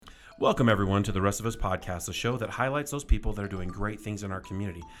Welcome, everyone, to the Rest of Us podcast, a show that highlights those people that are doing great things in our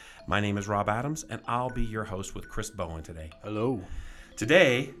community. My name is Rob Adams, and I'll be your host with Chris Bowen today. Hello.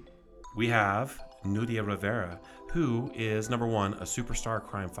 Today, we have Nuria Rivera, who is, number one, a superstar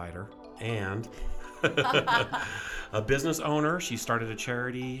crime fighter and a business owner. She started a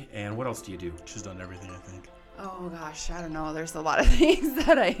charity, and what else do you do? She's done everything, I think. Oh, gosh, I don't know. There's a lot of things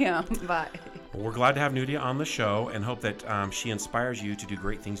that I am, but... Well, we're glad to have Nuria on the show and hope that she inspires you to do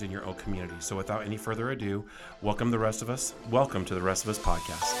great things in your own community. So without any further ado, welcome to the Rest of Us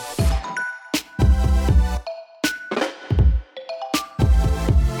podcast.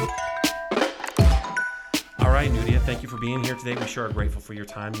 All right, Nuria, thank you for being here today. We sure are grateful for your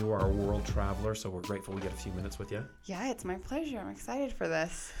time. You are a world traveler, so we're grateful we get a few minutes with you. Yeah, it's my pleasure. I'm excited for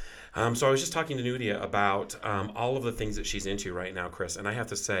this. So I was just talking to Nuria about all of the things that she's into right now, Chris, and I have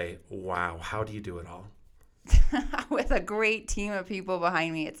to say, wow, how do you do it all? With a great team of people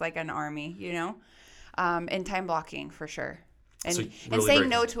behind me. It's like an army, and time blocking for sure. And, so really and saying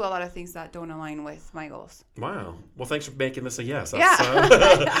grateful. no to a lot of things that don't align with my goals. Wow. Well, thanks for making this a yes.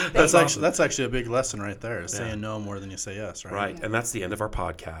 That's actually a big lesson right there. Saying no more than you say yes, right? Right. Yeah. And that's the end of our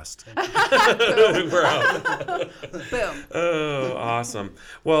podcast. Boom. We're out. Boom. Oh, awesome.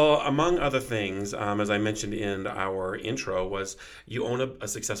 Well, among other things, as I mentioned in our intro, was you own a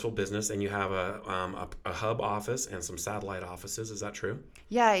successful business and you have a hub office and some satellite offices. Is that true?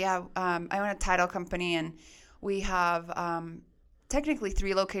 Yeah. I own a title company, and we have technically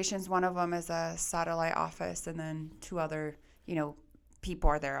 3 locations. One of them is a satellite office, and then 2 other, people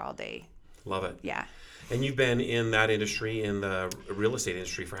are there all day. Love it. Yeah. And you've been in that industry, in the real estate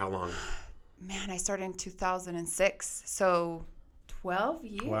industry, for how long? Man, I started in 2006, so 12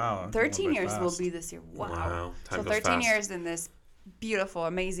 years? Wow. 13 years fast. will be this year. Wow. Time So goes 13 fast. years in this beautiful,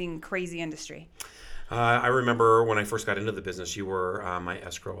 amazing, crazy industry. I remember when I first got into the business, you were my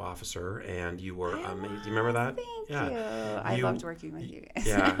escrow officer, and you were amazing. Do you remember that? Thank Yeah. you. I loved working with you guys.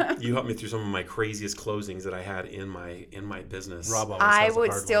 Yeah, you helped me through some of my craziest closings that I had in my business. Rob always I has the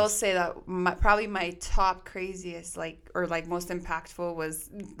would hard still ones. say that probably my top craziest, most impactful was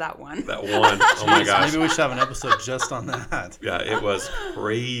that one. That one. Oh my gosh. Maybe we should have an episode just on that. Yeah, it was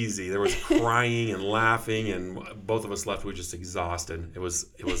crazy. There was crying and laughing, and both of us left. We were just exhausted. It was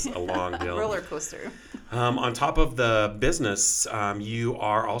a long deal. Roller coaster. On top of the business, you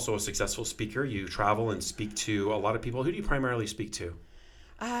are also a successful speaker. You travel and speak to a lot of people. Who do you primarily speak to?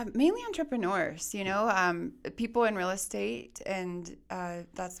 Mainly entrepreneurs, people in real estate, and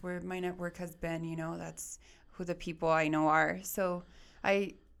that's where my network has been, that's who the people I know are. So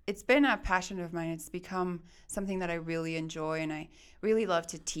it's been a passion of mine. It's become something that I really enjoy, and I really love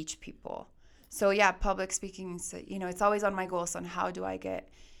to teach people. So yeah, public speaking, it's always on my goals on how do I get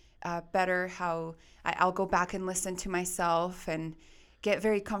better, how I'll go back and listen to myself and get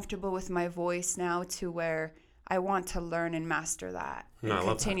very comfortable with my voice now to where I want to learn and master that and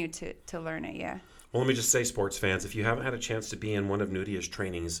continue to learn it, yeah. Well, let me just say, sports fans, if you haven't had a chance to be in one of Nuria's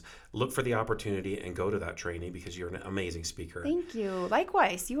trainings, look for the opportunity and go to that training because you're an amazing speaker. Thank you.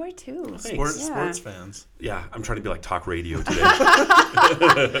 Likewise, you are too. Sports fans. Yeah, I'm trying to be like talk radio today.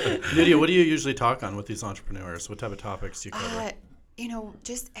 Nuria, what do you usually talk on with these entrepreneurs? What type of topics do you cover?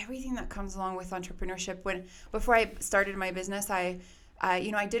 Just everything that comes along with entrepreneurship. Before I started my business, I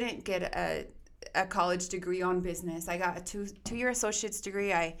didn't get a college degree on business. I got a two-year associate's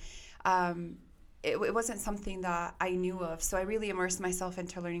degree. It wasn't something that I knew of, so I really immersed myself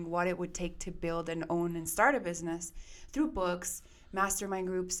into learning what it would take to build and own and start a business through books, mastermind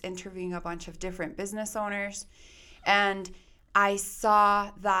groups, interviewing a bunch of different business owners, and I saw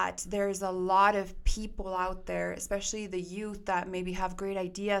that there's a lot of people out there, especially the youth, that maybe have great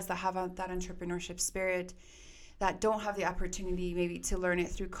ideas, that have that entrepreneurship spirit, that don't have the opportunity maybe to learn it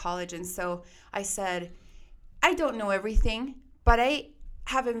through college. And so I said, I don't know everything, but I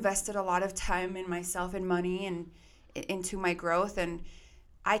have invested a lot of time in myself and money and into my growth, and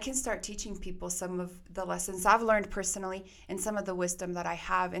I can start teaching people some of the lessons I've learned personally and some of the wisdom that I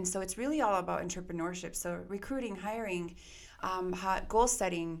have. And so it's really all about entrepreneurship. So recruiting, hiring, goal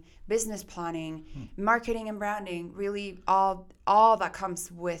setting, business planning, marketing and branding, really all that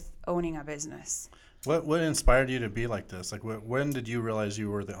comes with owning a business. What inspired you to be like this? Like, when did you realize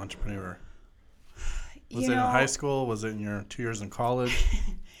you were the entrepreneur? Was it in high school? Was it in your 2 years in college?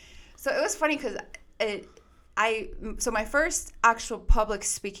 So it was funny because my first actual public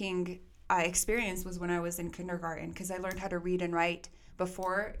speaking experience was when I was in kindergarten, because I learned how to read and write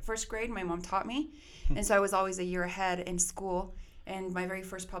before first grade. My mom taught me, and so I was always a year ahead in school. And my very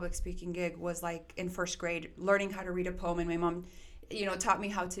first public speaking gig was like in first grade, learning how to read a poem, and my mom, taught me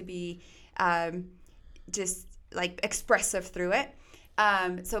how to be just like expressive through it.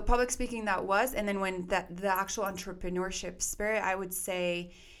 So public speaking, that was, and then when the actual entrepreneurship spirit, I would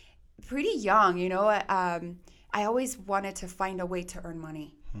say pretty young, I always wanted to find a way to earn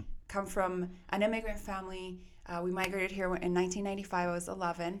money. Come from an immigrant family. We migrated here in 1995. I was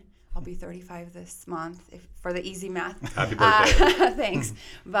 11. I'll be 35 this month for the easy math. Happy birthday. Thanks.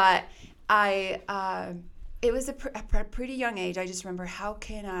 But it was a pretty young age. I just remember, how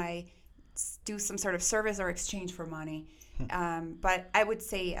can I do some sort of service or exchange for money? But I would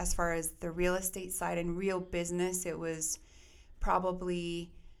say, as far as the real estate side and real business, it was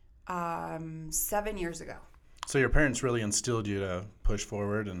probably 7 years ago. So your parents really instilled you to push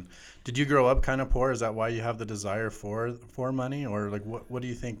forward. And did you grow up kind of poor? Is that why you have the desire for money? Or like what do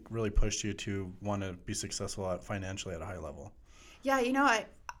you think really pushed you to want to be successful financially at a high level? Yeah,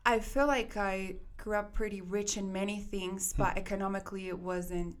 I feel like I grew up pretty rich in many things, but economically it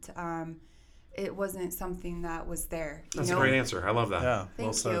wasn't something that was there. That's a great answer. I love that. Yeah.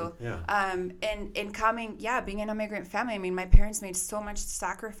 Thank you. Yeah. And being an immigrant family, I mean, my parents made so much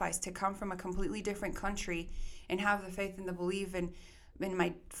sacrifice to come from a completely different country and have the faith and the belief. And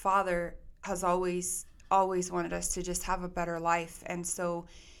my father has always wanted us to just have a better life. And so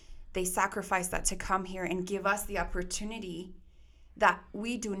they sacrificed that to come here and give us the opportunity that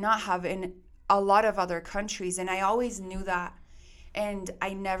we do not have in a lot of other countries. And I always knew that. And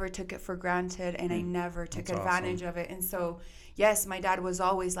I never took it for granted, and I never took advantage of it. And so, yes, my dad was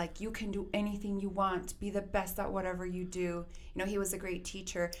always like, you can do anything you want, be the best at whatever you do. He was a great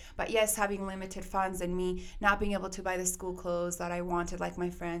teacher. But yes, having limited funds and me not being able to buy the school clothes that I wanted like my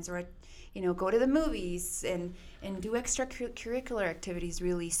friends, or go to the movies and do extracurricular activities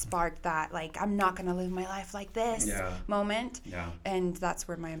really sparked that, like, I'm not going to live my life like this moment. Yeah. And that's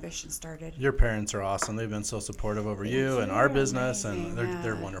where my ambition started. Your parents are awesome. They've been so supportive over you and our business, and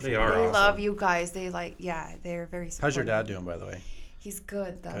they're wonderful. They are awesome. Love you guys. They're very supportive. How's your dad doing, by the way? He's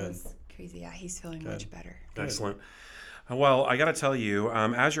good. That was crazy. Yeah, he's feeling much better. Excellent. Well, I got to tell you,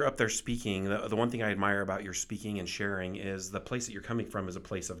 as you're up there speaking, the one thing I admire about your speaking and sharing is the place that you're coming from is a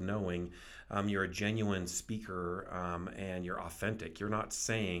place of knowing. You're a genuine speaker, and you're authentic. You're not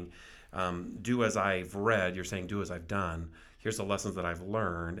saying, do as I've read. You're saying, do as I've done. Here's the lessons that I've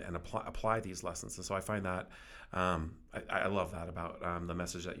learned, and apply these lessons. And so I find that I love that about the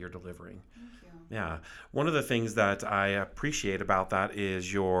message that you're delivering. Yeah, one of the things that I appreciate about that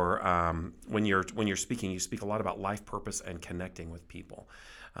is your when you're speaking, you speak a lot about life purpose and connecting with people.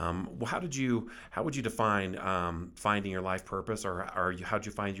 How would you define finding your life purpose, or how'd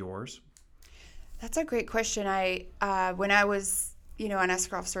you find yours? That's a great question. When I was an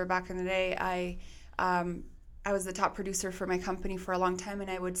escrow officer back in the day, I was the top producer for my company for a long time, and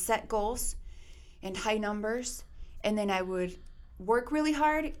I would set goals and high numbers, and then I would work really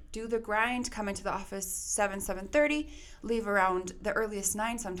hard, do the grind, come into the office 7:30, leave around the earliest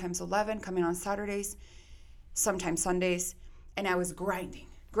 9, sometimes 11, come in on Saturdays, sometimes Sundays, and I was grinding.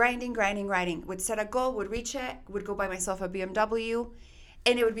 Would set a goal, would reach it, would go buy myself a BMW,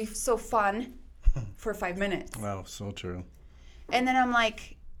 and it would be so fun for 5 minutes. Wow, so true. And then I'm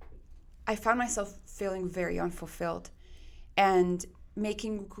like, I found myself feeling very unfulfilled and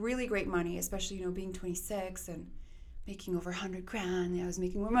making really great money, especially, being 26 and making over $100,000. I was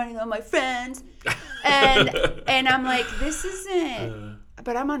making more money than my friends. And I'm like, this isn't,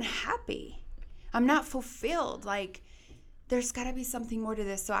 but I'm unhappy. I'm not fulfilled. Like, there's got to be something more to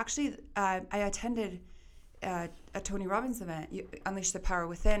this. So actually, I attended a Tony Robbins event, Unleash the Power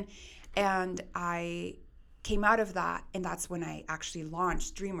Within, and I came out of that, and that's when I actually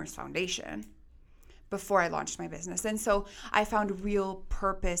launched Dreamers Foundation before I launched my business. And so I found real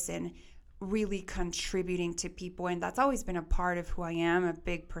purpose in really contributing to people, and that's always been a part of who I am, a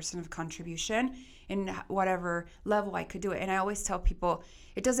big person of contribution in whatever level I could do it. And I always tell people,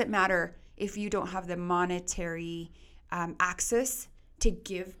 it doesn't matter if you don't have the monetary access to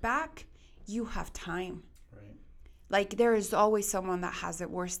give back, you have time. Right. Like, there is always someone that has it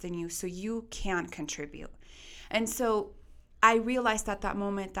worse than you, so you can contribute. And so I realized at that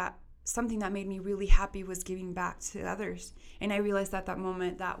moment that something that made me really happy was giving back to others. And I realized at that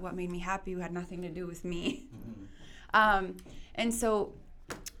moment that what made me happy had nothing to do with me. Mm-hmm. And so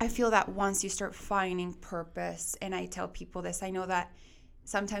I feel that once you start finding purpose, and I tell people this, I know that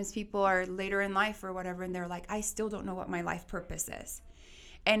sometimes people are later in life or whatever, and they're like, I still don't know what my life purpose is.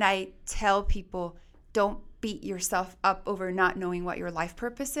 And I tell people, don't beat yourself up over not knowing what your life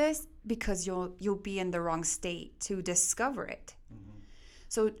purpose is, because you'll be in the wrong state to discover it. Mm-hmm.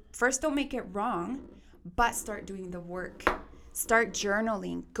 So first, don't make it wrong, but start doing the work Start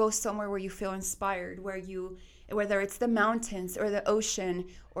journaling. Go somewhere where you feel inspired, whether it's the mountains or the ocean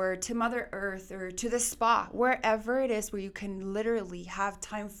or to Mother Earth or to the spa, wherever it is where you can literally have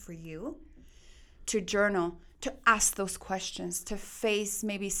time for you to journal, to ask those questions, to face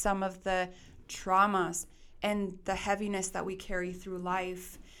maybe some of the traumas and the heaviness that we carry through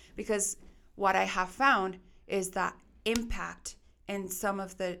life. Because what I have found is that impact and some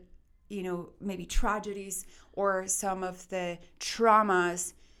of the, maybe tragedies or some of the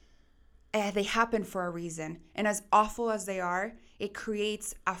traumas, they happen for a reason. And as awful as they are, it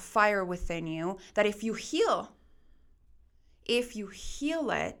creates a fire within you that if you heal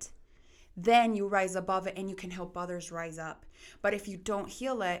it, then you rise above it and you can help others rise up. But if you don't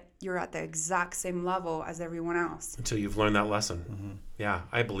heal it, you're at the exact same level as everyone else. Until you've learned that lesson. Mm-hmm. Yeah,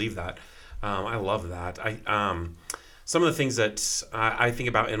 I believe that. I love that. Some of the things that I think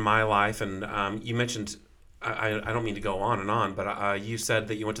about in my life, and you mentioned, I don't mean to go on and on, but you said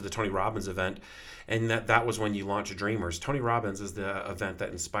that you went to the Tony Robbins event, and that was when you launched Dreamers. Tony Robbins is the event that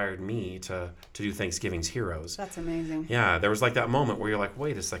inspired me to do Thanksgiving's Heroes. That's amazing. Yeah, there was like that moment where you're like,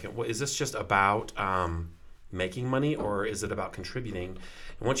 wait a second, is this just about making money, or is it about contributing?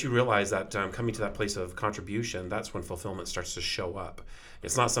 And once you realize that coming to that place of contribution, that's when fulfillment starts to show up.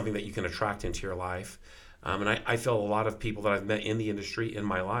 It's not something that you can attract into your life. And I feel a lot of people that I've met in the industry in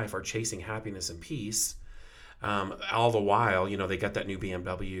my life are chasing happiness and peace. All the while, they get that new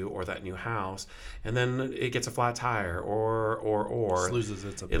BMW or that new house, and then it gets a flat tire or it loses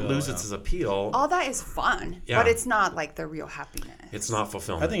its appeal. It loses its appeal. All that is fun, but it's not like the real happiness. It's not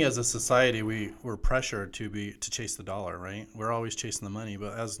fulfillment. I think as a society, we're pressured to chase the dollar, right? We're always chasing the money,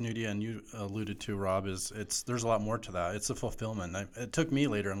 but as Nuria and you alluded to, Rob, there's a lot more to that. It's a fulfillment. It took me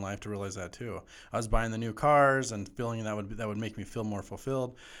later in life to realize that too. I was buying the new cars and feeling that would make me feel more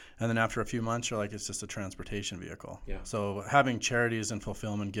fulfilled. And then after a few months, you're like, it's just a transportation vehicle. Yeah. So having charities and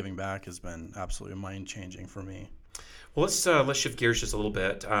fulfillment, giving back has been absolutely mind-changing for me. Well, let's shift gears just a little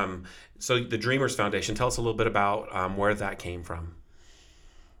bit. So the Dreamers Foundation, tell us a little bit about where that came from.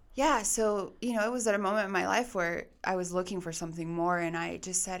 Yeah, so, it was at a moment in my life where I was looking for something more, and I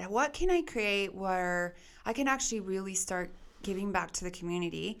just said, what can I create where I can actually really start giving back to the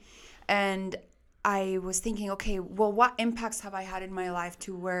community? And I was thinking, okay, well, what impacts have I had in my life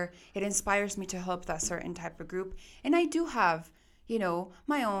to where it inspires me to help that certain type of group? And I do have,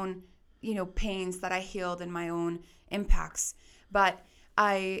 my own, pains that I healed and my own impacts. But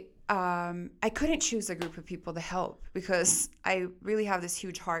I couldn't choose a group of people to help because I really have this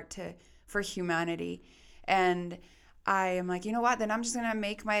huge heart for humanity. And I am like, you know what? Then I'm just going to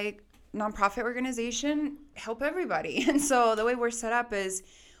make my nonprofit organization help everybody. And so the way we're set up is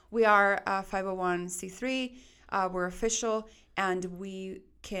we are a 501c3, we're official, and we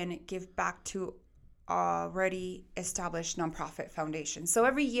can give back to already established nonprofit foundations. So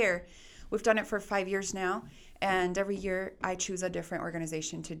every year, we've done it for 5 years now, and every year I choose a different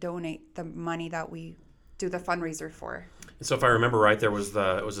organization to donate the money that we do the fundraiser for. And so if I remember right, was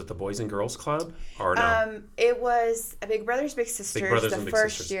it the Boys and Girls Club or no? It was a Big Brothers Big Sisters. Big Brothers the and Big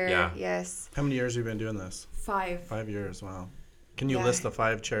first Sisters. year. Yeah. Yes. How many years have you been doing this? 5. 5 years, wow. Can you list the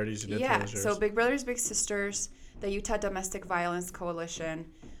 5 charities you did for those years? So Big Brothers Big Sisters, the Utah Domestic Violence Coalition,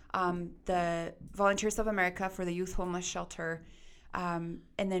 the Volunteers of America for the Youth Homeless Shelter, and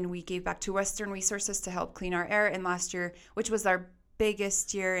then we gave back to Western Resources to help clean our air. And last year, which was our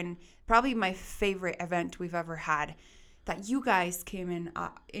biggest year and probably my favorite event we've ever had, that you guys came in,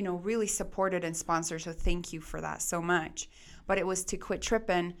 really supported and sponsored. So thank you for that so much. But it was to quit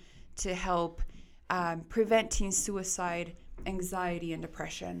tripping to help prevent teen suicide, anxiety, and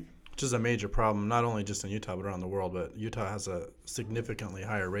depression. Which is a major problem, not only just in Utah, but around the world. But Utah has a significantly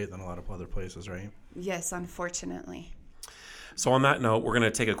higher rate than a lot of other places, right? Yes, unfortunately. So on that note, we're going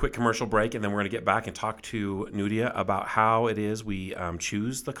to take a quick commercial break, and then we're going to get back and talk to Nuria about how it is we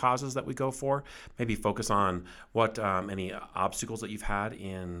choose the causes that we go for, maybe focus on what any obstacles that you've had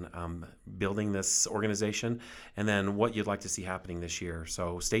in building this organization, and then what you'd like to see happening this year.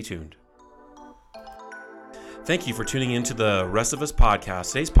 So stay tuned. Thank you for tuning in to the Rest of Us podcast.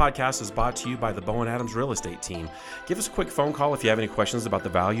 Today's podcast is brought to you by the Bowen Adams Real Estate Team. Give us a quick phone call if you have any questions about the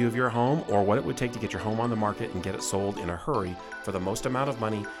value of your home or what it would take to get your home on the market and get it sold in a hurry for the most amount of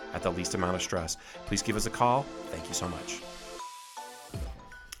money at the least amount of stress. Please give us a call. Thank you so much.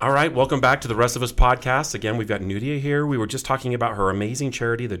 All right, welcome back to the Rest of Us podcast. Again, we've got Nuria here. We were just talking about her amazing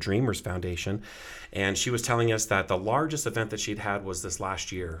charity, the Dreamers Foundation, and she was telling us that the largest event that she'd had was this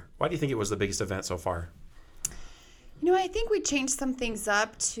last year. Why do you think it was the biggest event so far? I think we changed some things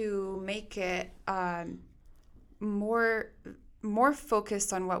up to make it more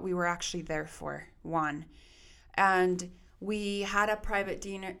focused on what we were actually there for, one. And We had a private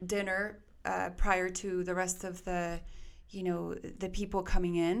dinner prior to the rest of the, the people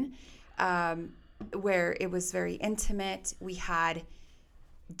coming in, where it was very intimate. We had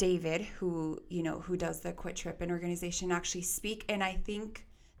David, who does the Quit Trip and organization, actually speak. And I think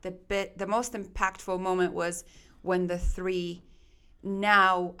the most impactful moment was when the 3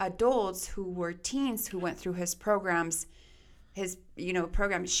 now adults who were teens who went through his programs,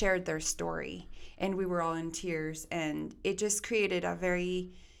 program, shared their story, and we were all in tears, and it just created a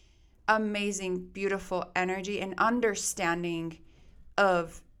very amazing, beautiful energy and understanding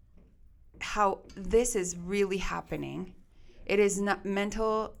of how this is really happening. It is not,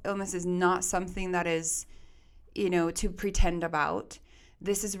 mental illness is not something that is, to pretend about.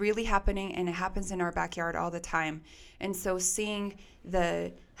 This is really happening, and it happens in our backyard all the time. And so seeing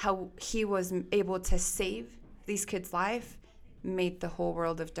how he was able to save these kids' life made the whole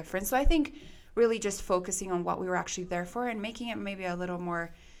world of difference. So I think really just focusing on what we were actually there for and making it maybe a little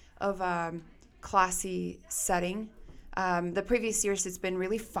more of a classy setting. The previous years it's been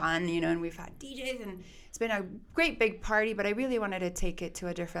really fun, and we've had DJs and it's been a great big party, but I really wanted to take it to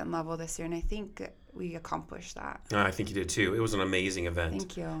a different level this year, and I think we accomplished that. I think you did too. It was an amazing event.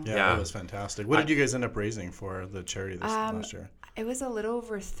 Thank you. Yeah, it was fantastic. What did you guys end up raising for the charity last year? It was a little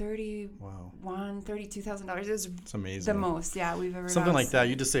over $32,000. It's amazing. The most, we've ever Something done. like that.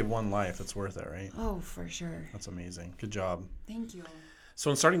 You just save one life. It's worth it, right? Oh, for sure. That's amazing. Good job. Thank you.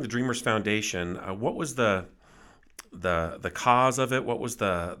 So in starting the Dreamers Foundation, what was the cause of it? What was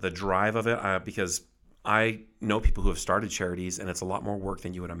the drive of it? Because I know people who have started charities, and it's a lot more work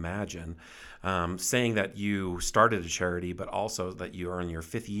than you would imagine. Saying that you started a charity, but also that you are in your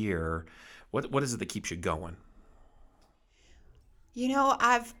 5th year, what is it that keeps you going?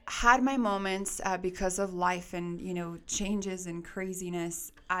 I've had my moments because of life and, changes and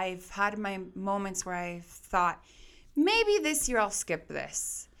craziness. I've had my moments where I've thought, maybe this year I'll skip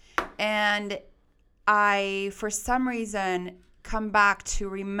this. And I, for some reason, come back to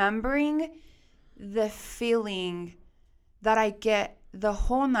remembering the feeling that I get the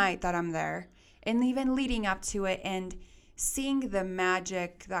whole night that I'm there, and even leading up to it, and seeing the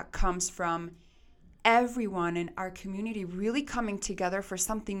magic that comes from everyone in our community really coming together for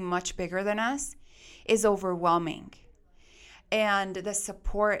something much bigger than us is overwhelming. And the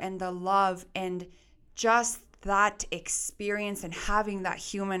support and the love and just that experience and having that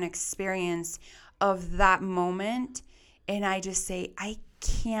human experience of that moment, and I just say, I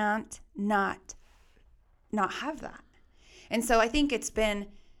can't not have that. And so I think it's been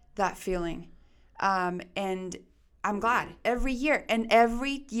that feeling. And I'm glad every year. And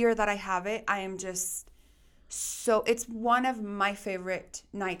every year that I have it, I am just it's one of my favorite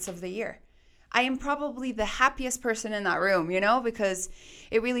nights of the year. I am probably the happiest person in that room, because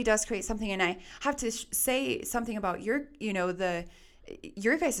it really does create something. And I have to say something about your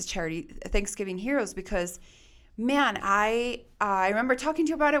guys' charity, Thanksgiving Heroes, because man, I remember talking to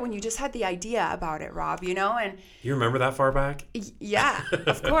you about it when you just had the idea about it, Rob, and you remember that far back? Yeah,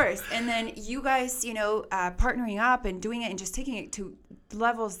 of course. And then you guys, partnering up and doing it and just taking it to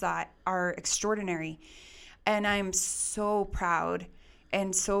levels that are extraordinary. And I'm so proud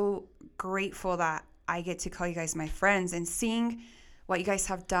and so grateful that I get to call you guys my friends, and seeing what you guys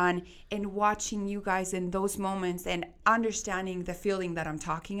have done and watching you guys in those moments and understanding the feeling that I'm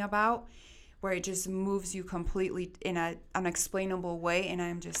talking about, where it just moves you completely in an unexplainable way. And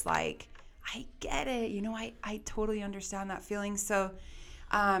I'm just like, I get it. I totally understand that feeling. So,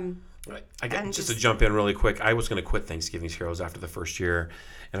 I got just to jump in really quick. I was going to quit Thanksgiving Heroes after the first year.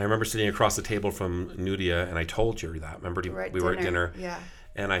 And I remember sitting across the table from Nuria, and I told you that. Remember, we were at dinner. Yeah.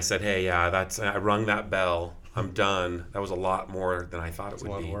 And I said, hey, I rung that bell. I'm done. That was a lot more than I thought it would be.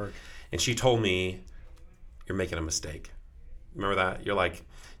 A lot of work. And she told me, you're making a mistake. Remember that? You're like,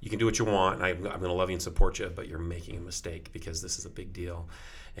 you can do what you want, and I'm going to love you and support you, but you're making a mistake because this is a big deal.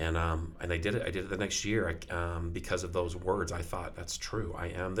 And I did it. I did it the next year because of those words. I thought, that's true.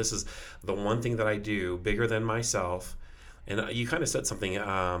 This is the one thing that I do bigger than myself. And you kind of said something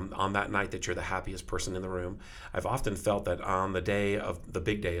on that night that you're the happiest person in the room. I've often felt that on the day of the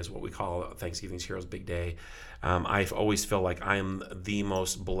big day, is what we call Thanksgiving's Heroes Big Day, I always feel like I am the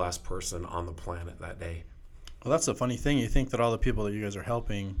most blessed person on the planet that day. Well, that's the funny thing. You think that all the people that you guys are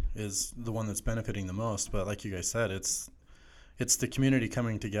helping is the one that's benefiting the most. But like you guys said, it's the community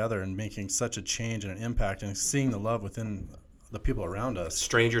coming together and making such a change and an impact, and seeing the love within the people around us.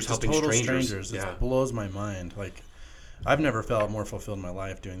 Strangers just helping total strangers. It blows my mind. Like, I've never felt more fulfilled in my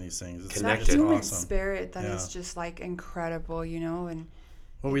life doing these things. It's Connected. That human awesome. spirit that is just like incredible, and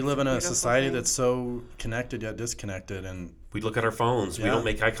Well, we live in a beautiful society thing. that's so connected yet disconnected, and We look at our phones. We Yeah. don't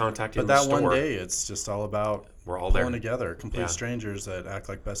make eye contact in but the that store. one day, it's just all about We're all pulling there. together, complete Yeah. strangers that act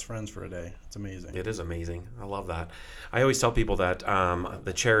like best friends for a day. It's amazing. It is amazing. I love that. I always tell people that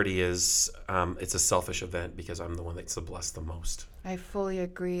the charity is it's a selfish event because I'm the one that's blessed the most. I fully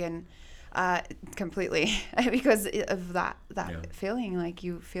agree, and completely, because of that Yeah. feeling, like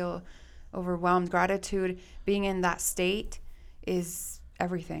you feel overwhelmed. Gratitude, being in that state, is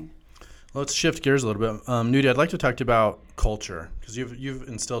everything. Let's shift gears a little bit. Nuria, I'd like to talk to you about culture, because you've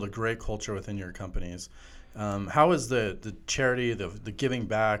instilled a great culture within your companies. How has the charity, the giving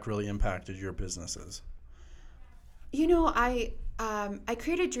back really impacted your businesses? You know, I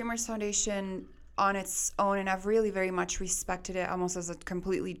created Dreamers Foundation on its own, and I've really very much respected it almost as a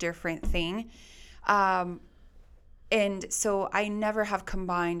completely different thing. And so I never have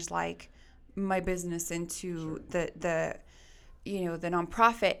combined like my business into the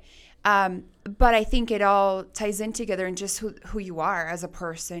nonprofit. But I think it all ties in together in just who you are as a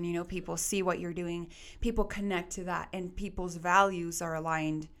person. You know, people see what you're doing, people connect to that, and people's values are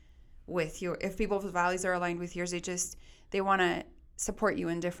aligned with your. If people's values are aligned with yours, they want to support you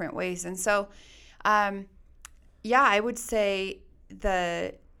in different ways. And so, I would say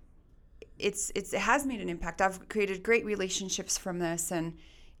it has made an impact. I've created great relationships from this,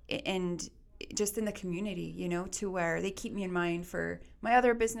 and just in the community, you know, to where they keep me in mind for my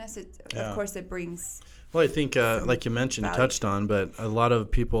other business. Of course, it brings. Well, I think, like you mentioned, you value. touched on, but a lot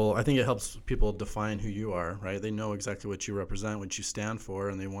of people, I think it helps people define who you are, right? They know exactly what you represent, what you stand for,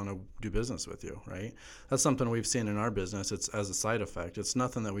 and they want to do business with you, right? That's something we've seen in our business. It's as a side effect. It's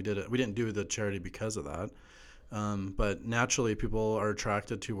nothing that we didn't do the charity because of that. But naturally, people are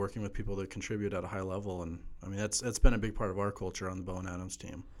attracted to working with people that contribute at a high level. And I mean, it's been a big part of our culture on the Bo and Adams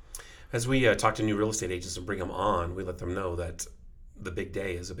team. As we talk to new real estate agents and bring them on, we let them know that the big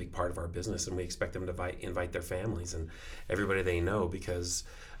day is a big part of our business, and we expect them to invite their families and everybody they know, because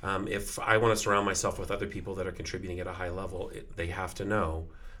if I want to surround myself with other people that are contributing at a high level, they have to know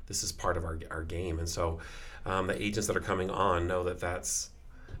this is part of our game. And so the agents that are coming on know it's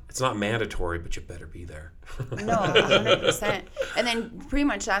not mandatory, but you better be there. No, 100%. And then pretty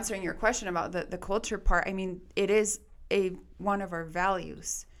much answering your question about the culture part, I mean, it is one of our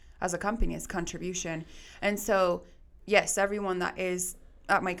values as a company is contribution. And so, yes, everyone that is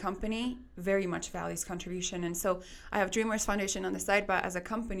at my company very much values contribution. And so I have Dreamers Foundation on the side, but as a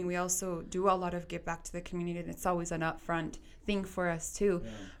company, we also do a lot of give back to the community. And it's always an upfront thing for us too.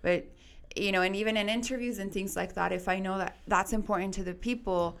 Yeah. But, you know, and even in interviews and things like that, if I know that that's important to the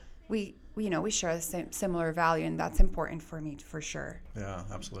people, we share the same similar value, and that's important for me for sure. Yeah,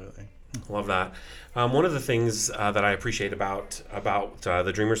 absolutely. Love that. One of the things that I appreciate about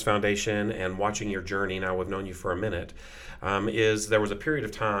the Dreamers Foundation and watching your journey, now we've known you for a minute, is there was a period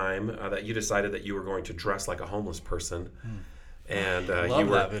of time that you decided that you were going to dress like a homeless person. And Love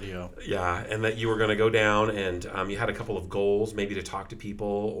that video. Yeah, and that you were going to go down, and you had a couple of goals, maybe to talk to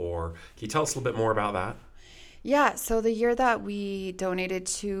people, or can you tell us a little bit more about that? Yeah, so the year that we donated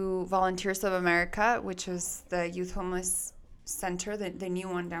to Volunteers of America, which was the youth homeless center, the new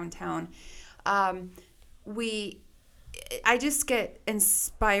one downtown, I just get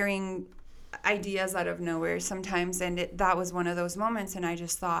inspiring ideas out of nowhere sometimes, and that was one of those moments, and I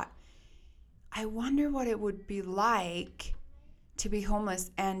just thought, I wonder what it would be like to be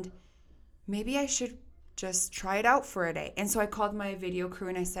homeless, and maybe I should just try it out for a day. And so I called my video crew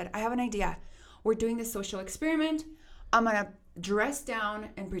and I said, I have an idea. We're doing this social experiment. I'm gonna dress down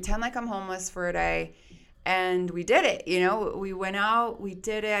and pretend like I'm homeless for a day. And we did it. You know, we went out, we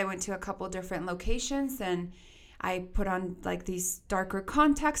did it. I went to a couple different locations, and I put on like these darker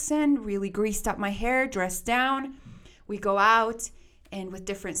contacts in, really greased up my hair, dressed down. We go out, and with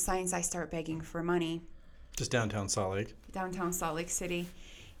different signs, I start begging for money. Just downtown Salt Lake. Downtown Salt Lake City.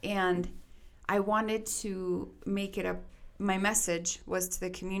 And I wanted to make it my message was to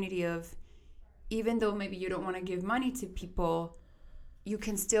the community of, even though maybe you don't want to give money to people, you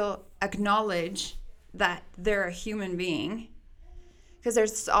can still acknowledge that they're a human being, because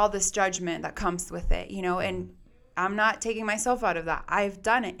there's all this judgment that comes with it, you know, and I'm not taking myself out of that. I've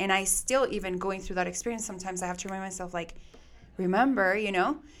done it, and I still, even going through that experience, sometimes I have to remind myself, like, remember, you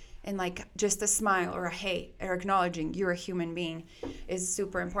know, and like just a smile or a hey or acknowledging you're a human being is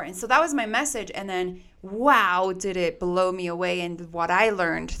super important. So that was my message, and then wow, did it blow me away, and what I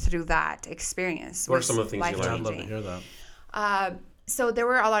learned through that experience. What are some of the things you learned? I'd love to hear that. So there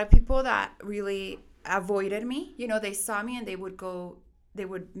were a lot of people that really avoided me. You know, they saw me and they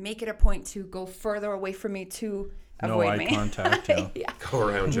would make it a point to go further away from me to avoid me. No eye contact. Yeah. Yeah. Go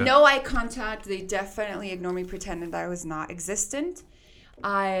around you. No eye contact. They definitely ignored me, pretended that I was not existent.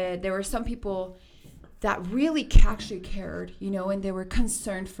 there were some people that really actually cared, and they were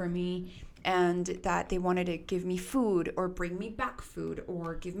concerned for me, and that they wanted to give me food or bring me back food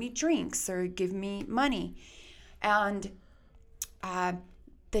or give me drinks or give me money. And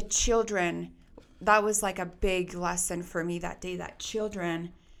the children, that was like a big lesson for me that day, that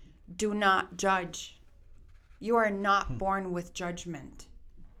children do not judge. You are not born with judgment.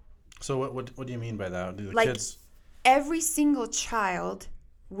 So what do you mean by that? Do the Like, kids... every single child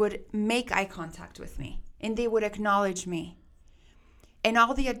would make eye contact with me, and they would acknowledge me. And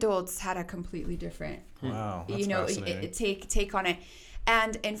all the adults had a completely different, Wow, that's fascinating. take on it.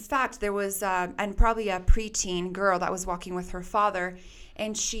 And in fact, there was and probably a preteen girl that was walking with her father,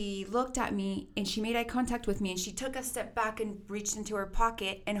 and she looked at me and she made eye contact with me, and she took a step back and reached into her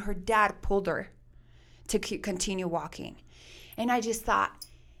pocket, and her dad pulled her to continue walking. And I just thought,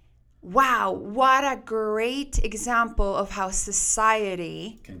 wow, what a great example of how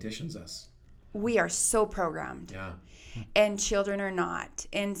society Conditions us. we are so programmed. Yeah. And children are not.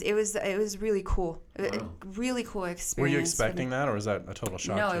 And it was really cool. Wow. Really cool experience. Were you expecting that, or was that a total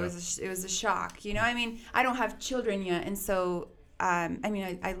shock? No, to it you? was a shock. I mean, I don't have children yet, and so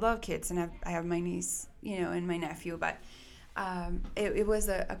I love kids, and I have my niece, and my nephew, but it was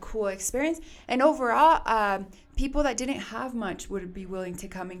a cool experience. And overall, people that didn't have much would be willing to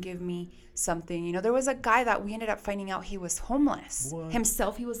come and give me something. There was a guy that we ended up finding out he was homeless. What?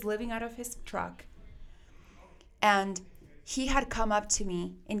 Himself, he was living out of his truck. And he had come up to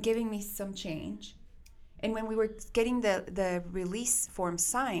me and giving me some change. And when we were getting the release form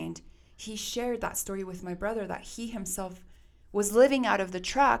signed, he shared that story with my brother, that he himself was living out of the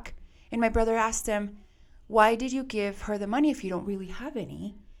truck. And my brother asked him, why did you give her the money if you don't really have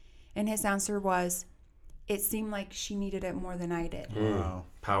any? And his answer was, it seemed like she needed it more than I did. Wow.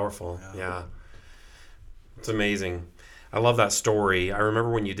 Powerful. Yeah. It's amazing. I love that story. I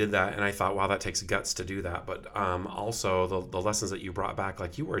remember when you did that, and I thought, wow, that takes guts to do that. But also the lessons that you brought back,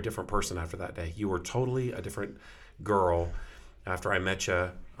 like, you were a different person after that day. You were totally a different girl after I met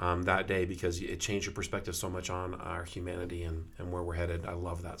you that day, because it changed your perspective so much on our humanity and where we're headed. I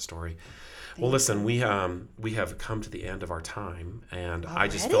love that story. Well, listen, we have come to the end of our time, and I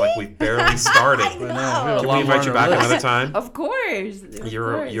just feel like we've barely started. I know. Can we invite you back another time? Of course.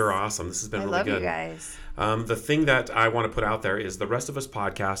 You're awesome. This has been really good. I love you guys. The thing that I want to put out there is the Rest of Us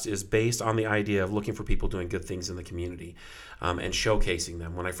podcast is based on the idea of looking for people doing good things in the community and showcasing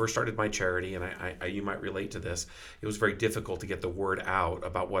them. When I first started my charity, and I you might relate to this, it was very difficult to get the word out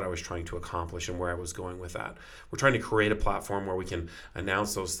about what I was trying to accomplish and where I was going with that. We're trying to create a platform where we can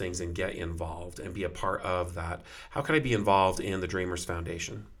announce those things and get involved and be a part of that. How can I be involved in the Dreamers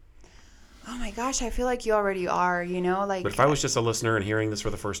Foundation? Oh my gosh, I feel like you already are, like. But if I was just a listener and hearing this for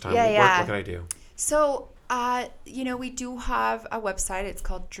the first time, what can I do? So, we do have a website. It's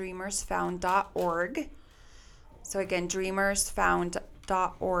called dreamersfound.org. So again,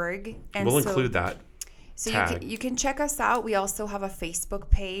 dreamersfound.org. And we'll include that. So you can check us out. We also have a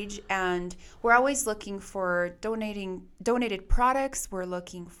Facebook page, and we're always looking for donated products. We're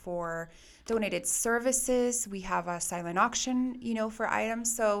looking for donated services. We have a silent auction, for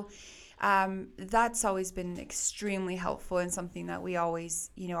items. So that's always been extremely helpful and something that we always,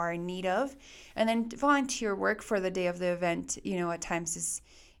 are in need of. And then volunteer work for the day of the event, at times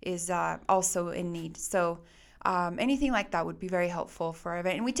is also in need. So anything like that would be very helpful for our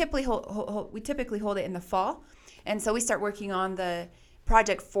event. And we typically hold it in the fall. And so we start working on the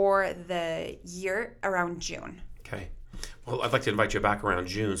project for the year around June. Okay. Well, I'd like to invite you back around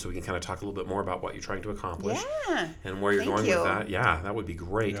June so we can kind of talk a little bit more about what you're trying to accomplish and where you're going with that. Yeah, that would be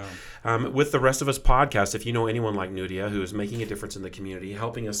great. Yeah. With the Rest of Us podcast, if you know anyone like Nuria who is making a difference in the community,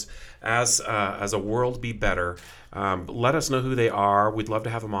 helping us as a world be better, let us know who they are. We'd love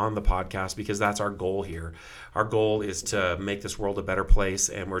to have them on the podcast because that's our goal here. Our goal is to make this world a better place,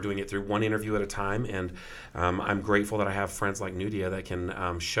 and we're doing it through one interview at a time. And I'm grateful that I have friends like Nuria that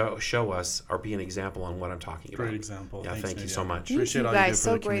can show us or be an example on what I'm talking about. Great example. Yeah, thank you so much. Appreciate all you do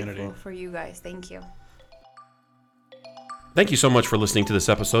for the community. So grateful for you guys. Thank you. Thank you so much for listening to this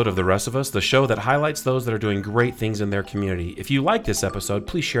episode of The Rest of Us, the show that highlights those that are doing great things in their community. If you like this episode,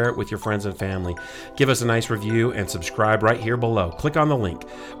 please share it with your friends and family. Give us a nice review and subscribe right here below. Click on the link.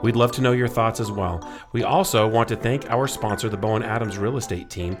 We'd love to know your thoughts as well. We also want to thank our sponsor, the Bowen Adams Real Estate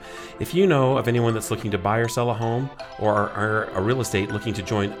Team. If you know of anyone that's looking to buy or sell a home, or are a real estate looking to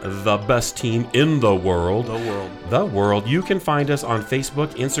join the best team in the world, you can find us on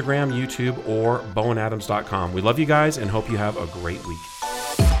Facebook, Instagram, YouTube, or bowenadams.com. We love you guys and hope you have a great week.